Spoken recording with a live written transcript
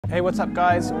Hey, what's up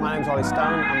guys? My name's Ollie Stone.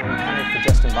 I'm a mechanic for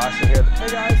Justin Bosch here. Hey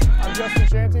guys, I'm Justin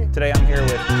Shantie. Today I'm here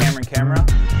with Cameron Camera.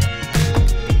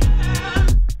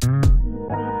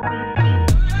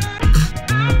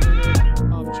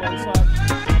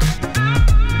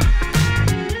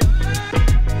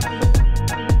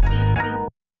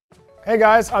 Hey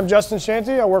guys, I'm Justin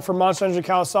Shantie. I work for Monster Energy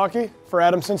Kawasaki for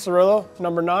Adam Cianciarulo,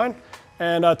 number 9.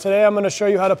 And today I'm going to show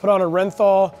you how to put on a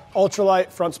Renthal Ultralight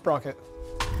Front Sprocket.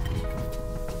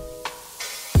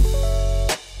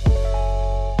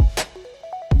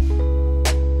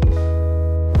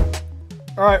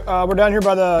 All right, we're down here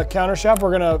by the counter shaft.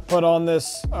 We're gonna put on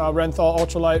this Renthal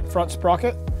Ultralight Front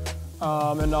Sprocket,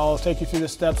 and I'll take you through the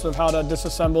steps of how to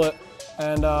disassemble it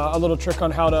and a little trick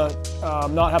on how to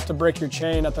not have to break your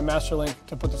chain at the master link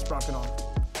to put the sprocket on.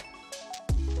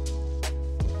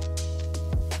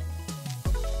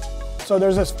 So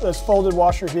there's this folded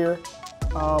washer here.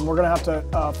 We're gonna have to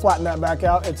flatten that back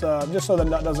out. It's just so the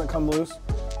nut doesn't come loose.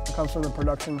 It comes from the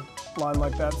production line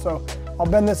like that. So I'll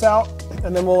bend this out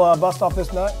and then we'll bust off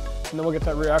this nut and then we'll get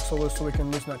that rear axle loose so we can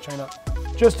loosen that chain up.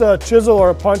 Just a chisel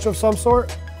or a punch of some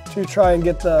sort to try and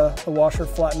get the washer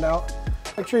flattened out.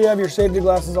 Make sure you have your safety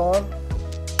glasses on.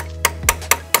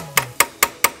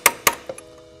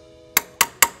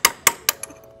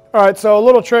 All right, so a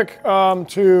little trick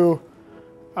to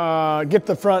get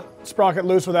the front sprocket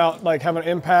loose without like having an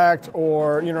impact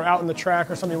or out in the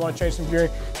track or something you want to change some gearing.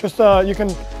 Just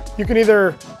you can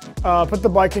either put the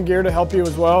bike in gear to help you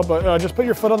as well, but just put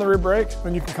your foot on the rear brake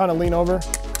and you can kind of lean over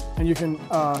and you can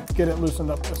get it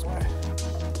loosened up this way.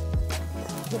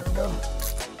 There we go.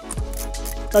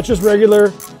 That's just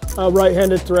regular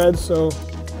right-handed threads, so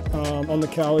on the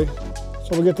cowlie.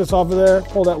 So we'll get this off of there,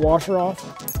 pull that washer off.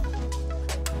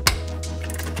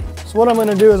 So what I'm going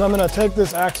to do is I'm going to take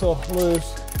this axle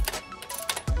loose.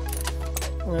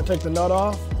 I'm going to take the nut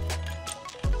off.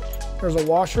 There's a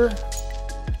washer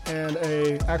and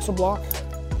a axle block.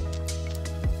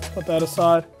 Put that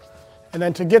aside. And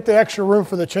then to get the extra room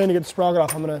for the chain to get the sprocket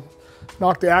off, I'm going to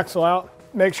knock the axle out.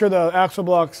 Make sure the axle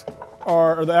blocks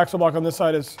or the axle block on this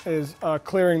side is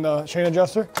clearing the chain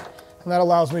adjuster. And that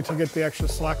allows me to get the extra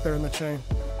slack there in the chain.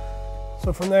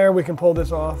 So from there we can pull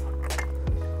this off.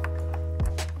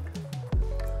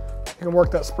 You can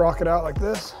work that sprocket out like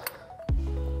this.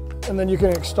 And then you can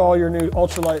install your new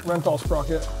ultralight Renthal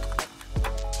sprocket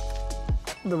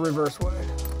the reverse way.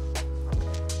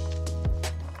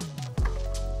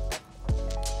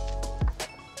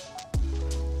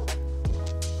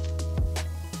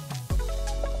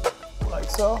 Like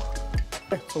so.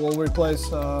 So we'll replace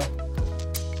the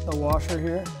washer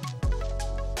here.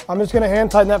 I'm just going to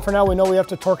hand tighten that for now. We know we have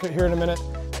to torque it here in a minute.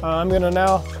 I'm going to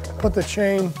now put the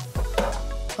chain,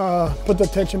 put the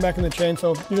tension back in the chain.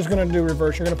 So you're just going to do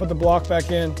reverse. You're going to put the block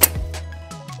back in,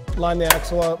 line the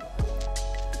axle up,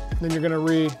 then you're going to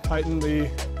re-tighten the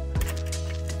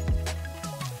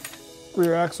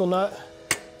rear axle nut.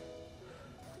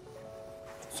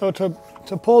 So to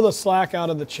pull the slack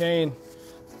out of the chain,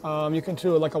 you can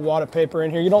do like a wad of paper in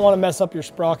here. You don't want to mess up your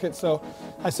sprocket, so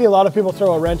I see a lot of people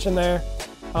throw a wrench in there.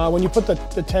 When you put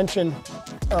the tension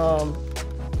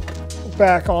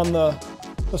back on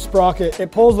the sprocket,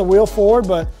 it pulls the wheel forward,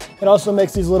 but it also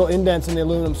makes these little indents in the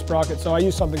aluminum sprocket, so I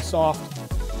use something soft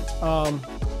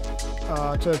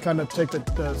to kind of take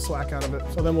the slack out of it.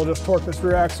 So then we'll just torque this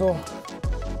rear axle.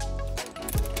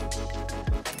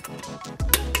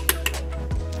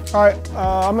 All right,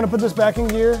 I'm gonna put this back in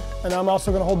gear and I'm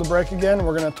also gonna hold the brake again and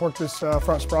we're gonna torque this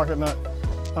front sprocket nut.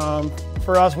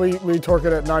 For us, we torque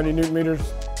it at 90 Newton meters.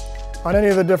 On any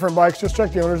of the different bikes, just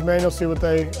check the owner's manual, see what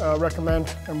they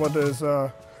recommend and what is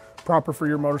proper for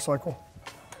your motorcycle.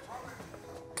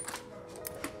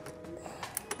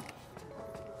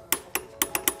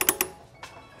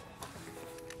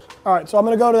 All right, so I'm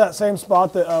gonna go to that same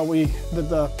spot that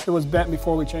it was bent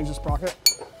before we changed the sprocket.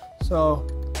 So,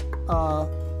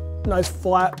 nice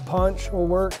flat punch will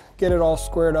work. Get it all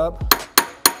squared up.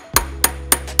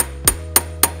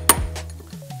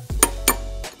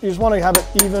 You just want to have it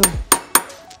even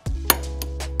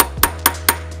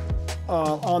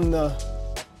on the.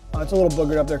 It's a little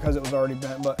boogered up there because it was already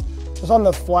bent, but just on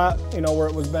the flat, where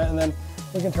it was bent, and then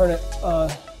we can turn it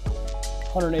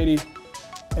 180.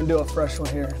 And do a fresh one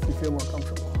here if you feel more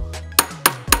comfortable.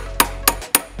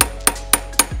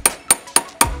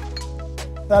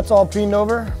 That's all peened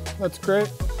over. That's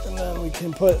great. And then we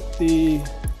can put the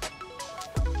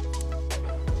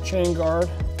chain guard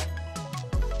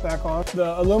back on.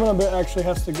 The aluminum bit actually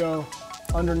has to go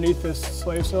underneath this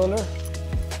slave cylinder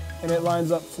and it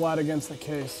lines up flat against the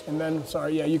case. And then,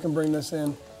 sorry, yeah, you can bring this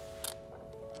in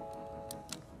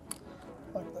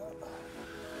like that.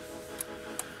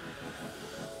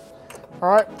 All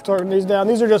right, torquing these down.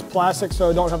 These are just plastic,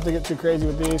 so don't have to get too crazy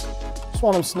with these. Just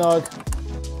want them snug.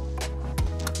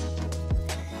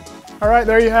 All right,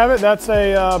 there you have it. That's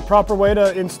a proper way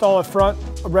to install a front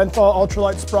Renthal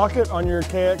Ultralight Sprocket on your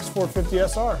KX 450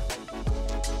 SR.